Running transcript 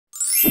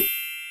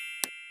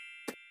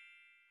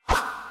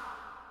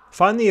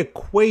Find the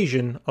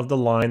equation of the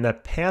line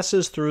that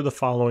passes through the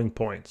following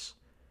points,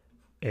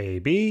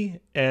 AB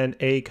and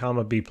A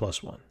comma B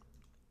plus 1.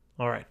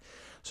 All right.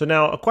 So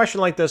now a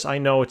question like this, I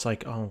know it's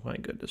like, oh my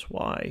goodness,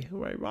 why?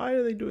 Why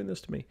are they doing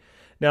this to me?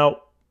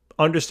 Now,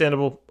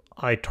 understandable,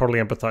 I totally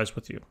empathize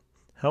with you.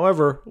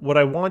 However, what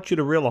I want you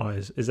to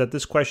realize is that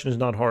this question is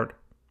not hard,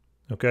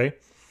 okay?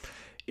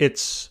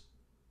 It's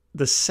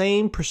the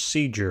same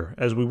procedure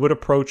as we would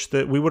approach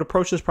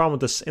this problem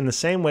with this in the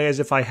same way as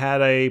if I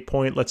had a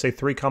point, let's say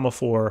 3 comma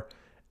 4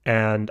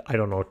 and I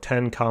don't know,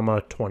 10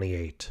 comma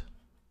 28.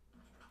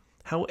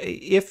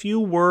 If you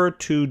were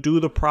to do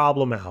the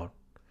problem out,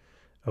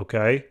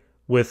 okay,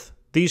 with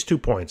these 2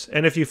 points,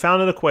 and if you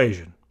found an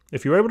equation,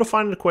 if you were able to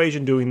find an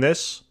equation doing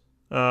this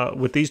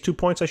with these 2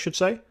 points, I should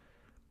say,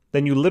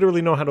 then you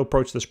literally know how to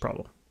approach this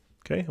problem.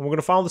 Okay, and we're going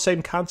to follow the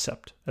same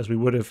concept as we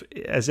would have,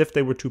 as if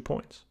they were 2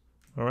 points.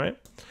 All right.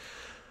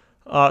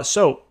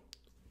 So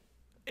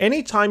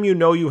anytime you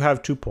know you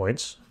have 2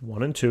 points,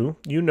 1 and 2,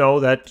 you know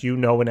that you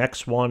know an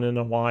x1 and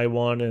a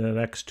y1 and an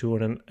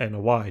x2 and a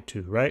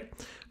y2, right?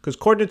 Because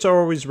coordinates are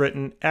always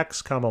written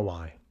x comma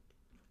y.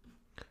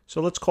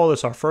 So let's call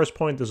this our first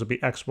point. This will be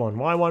x1,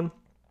 y1.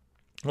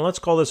 And let's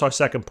call this our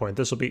second point.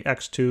 This will be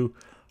x2,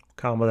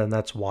 comma, then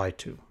that's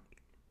y2.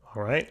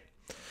 All right.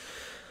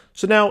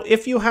 So now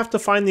if you have to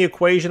find the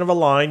equation of a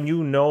line,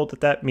 you know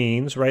that that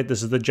means, right,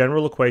 this is the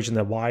general equation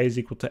that y is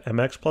equal to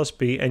mx plus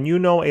b, and you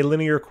know a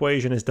linear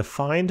equation is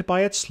defined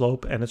by its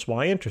slope and its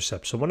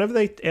y-intercept. So whenever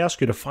they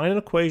ask you to find an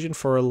equation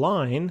for a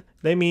line,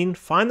 they mean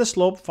find the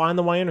slope, find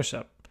the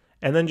y-intercept,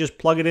 and then just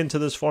plug it into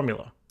this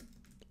formula.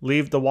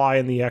 Leave the y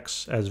and the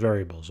x as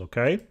variables,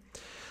 okay?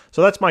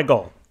 So that's my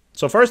goal.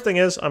 So first thing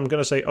is I'm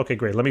going to say, okay,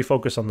 great, let me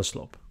focus on the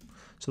slope.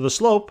 So the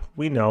slope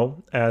we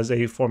know as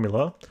a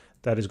formula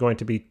that is going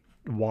to be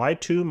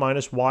y2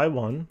 minus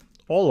y1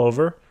 all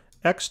over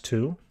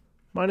x2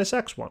 minus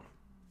x1.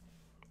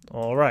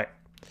 All right.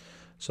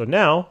 So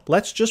now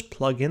let's just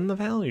plug in the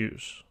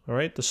values. All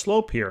right. The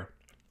slope here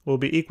will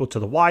be equal to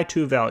the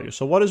y2 value.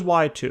 So what is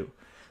y2?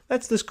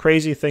 That's this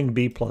crazy thing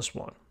b plus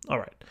 1. All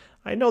right.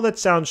 I know that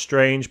sounds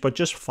strange, but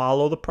just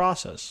follow the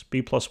process.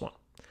 B plus 1.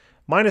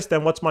 Minus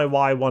then what's my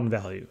y1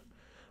 value?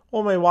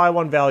 Well, my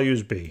y1 value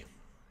is b.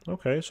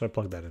 Okay, so I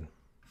plug that in.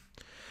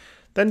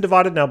 Then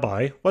divided now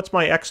by, what's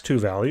my x2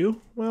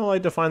 value? Well, I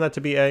define that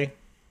to be a.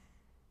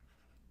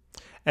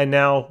 And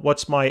now,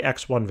 what's my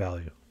x1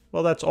 value?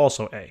 Well, that's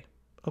also a.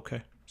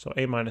 Okay, so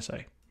a minus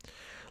a.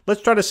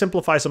 Let's try to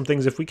simplify some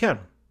things if we can.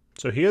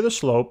 So here the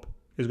slope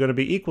is going to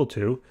be equal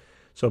to,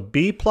 so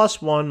b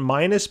plus 1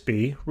 minus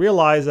b.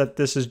 Realize that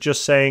this is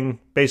just saying,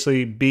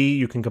 basically b,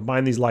 you can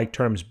combine these like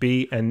terms,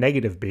 b and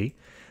negative b.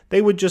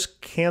 They would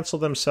just cancel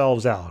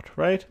themselves out,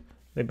 right?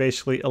 They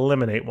basically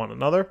eliminate one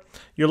another.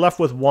 You're left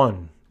with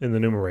 1 in the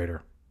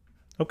numerator.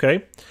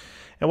 Okay.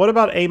 And what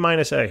about a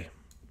minus a?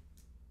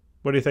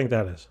 What do you think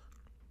that is?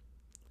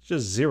 It's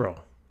just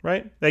 0,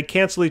 right? They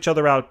cancel each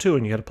other out too,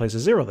 and you got to place a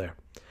 0 there.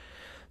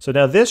 So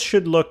now this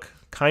should look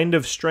kind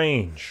of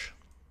strange.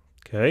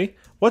 Okay.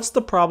 What's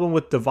the problem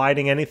with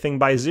dividing anything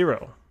by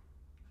 0?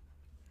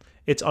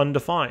 It's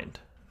undefined.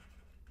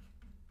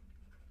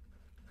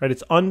 Right?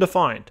 It's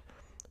undefined.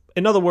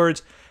 In other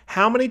words,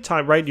 how many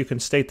times, right, you can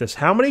state this,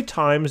 how many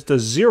times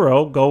does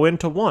 0 go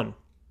into 1?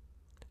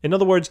 In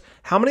other words,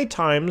 how many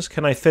times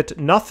can I fit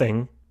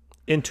nothing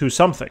into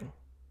something?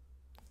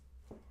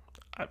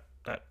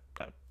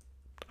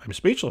 I'm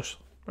speechless,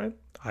 right?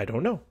 I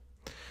don't know.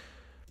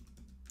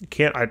 You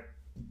can't, I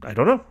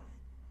don't know,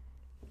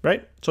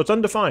 right? So it's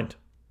undefined.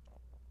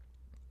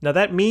 Now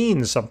that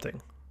means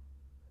something.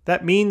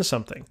 That means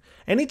something.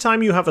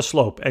 Anytime you have a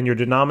slope and your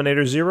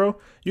denominator is 0,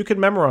 you can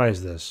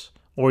memorize this,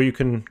 or you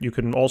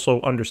can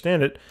also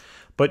understand it,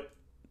 but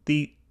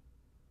the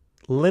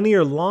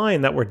linear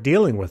line that we're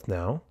dealing with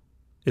now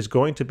is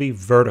going to be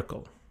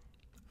vertical.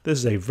 This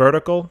is a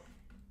vertical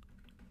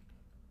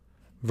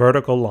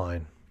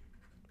line.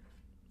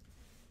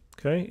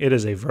 Okay, it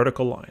is a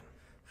vertical line,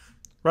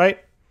 right?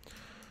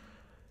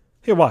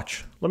 Here,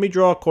 watch. Let me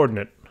draw a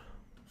coordinate.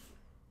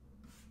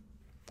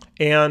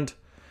 And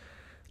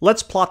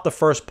let's plot the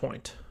first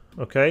point,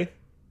 okay?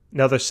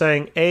 Now they're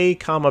saying a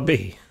comma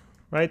b,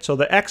 right? So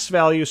the x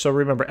value, so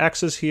remember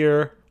x is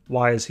here,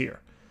 y is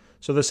here.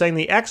 So they're saying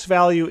the x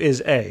value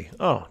is a.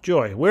 Oh,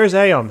 joy. Where's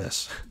a on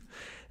this?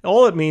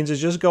 All it means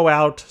is just go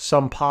out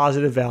some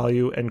positive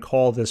value and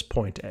call this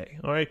point a.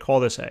 All right, call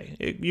this a.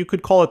 You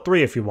could call it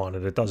 3 if you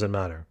wanted. It doesn't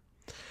matter.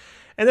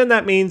 And then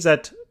that means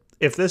that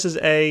if this is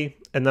a,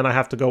 and then I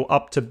have to go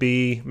up to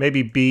b,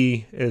 maybe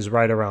b is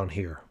right around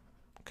here.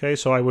 Okay,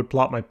 so I would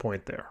plot my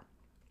point there.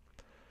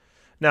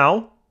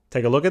 Now,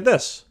 take a look at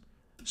this.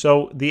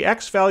 So the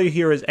x value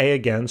here is a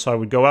again, so I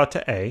would go out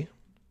to a,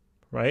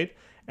 right?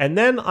 And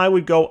then I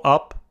would go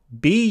up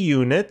b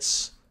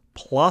units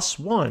plus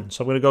 1.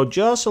 So I'm going to go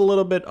just a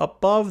little bit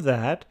above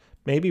that,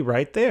 maybe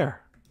right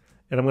there.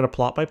 And I'm going to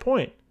plot my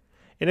point.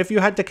 And if you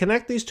had to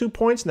connect these 2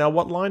 points, now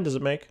what line does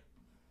it make?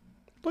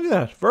 Look at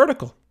that,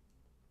 vertical.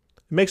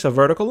 It makes a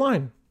vertical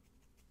line.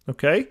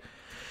 Okay?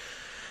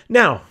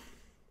 Now,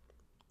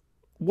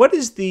 what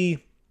is the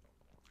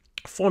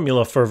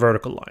formula for a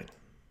vertical line.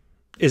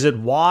 Is it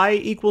y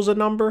equals a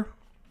number?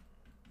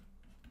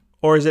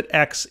 Or is it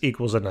x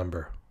equals a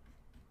number?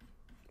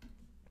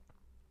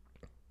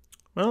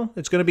 Well,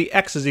 it's going to be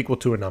x is equal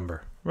to a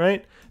number,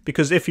 right?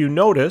 Because if you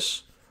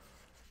notice,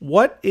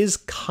 what is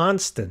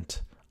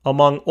constant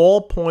among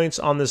all points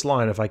on this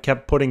line if I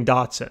kept putting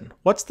dots in?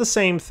 What's the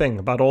same thing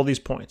about all these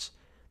points?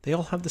 They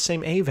all have the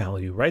same a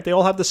value, right? They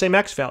all have the same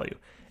x value.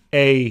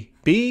 A,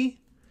 b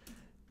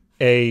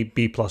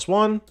plus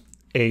 1,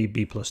 a,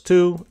 b plus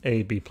 2,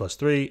 a, b plus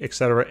 3,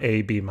 etc.,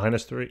 a, b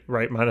minus 3,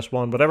 right, minus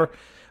 1, whatever,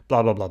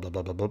 blah, blah, blah, blah,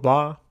 blah, blah, blah,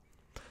 blah.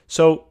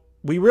 So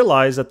we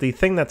realize that the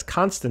thing that's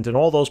constant in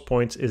all those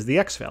points is the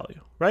x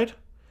value, right?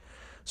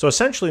 So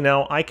essentially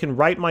now I can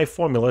write my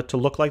formula to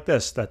look like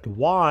this, that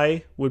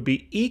y would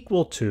be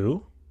equal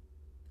to,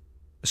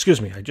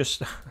 excuse me, I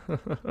just,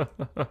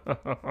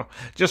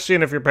 just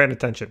seeing if you're paying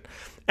attention.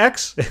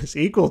 X is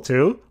equal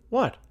to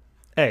what?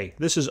 A.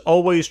 This is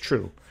always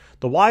true.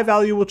 The y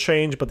value will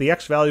change, but the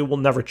x value will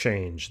never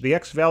change. The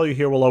x value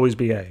here will always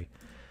be a.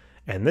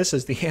 And this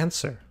is the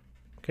answer.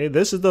 Okay,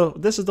 this is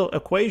the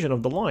equation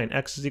of the line,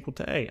 x is equal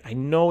to a. I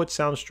know it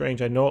sounds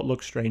strange, I know it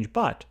looks strange,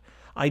 but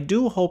I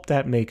do hope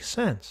that makes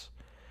sense.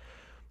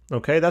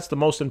 Okay, that's the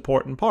most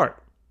important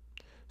part.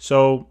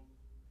 So,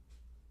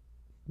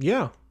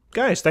 yeah.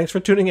 Guys, thanks for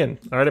tuning in.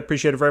 All right, I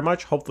appreciate it very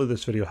much. Hopefully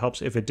this video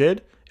helps. If it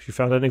did, if you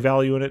found any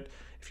value in it,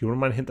 if you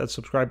wouldn't mind hitting that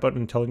subscribe button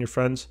and telling your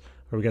friends,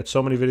 we got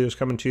so many videos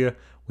coming to you.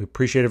 We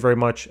appreciate it very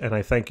much, and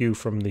I thank you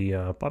from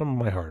the bottom of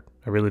my heart.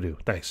 I really do.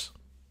 Thanks.